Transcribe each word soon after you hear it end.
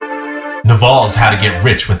Naval's How to Get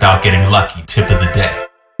Rich Without Getting Lucky tip of the day.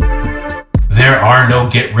 There are no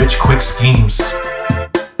get-rich-quick schemes.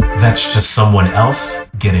 That's just someone else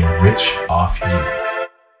getting rich off you.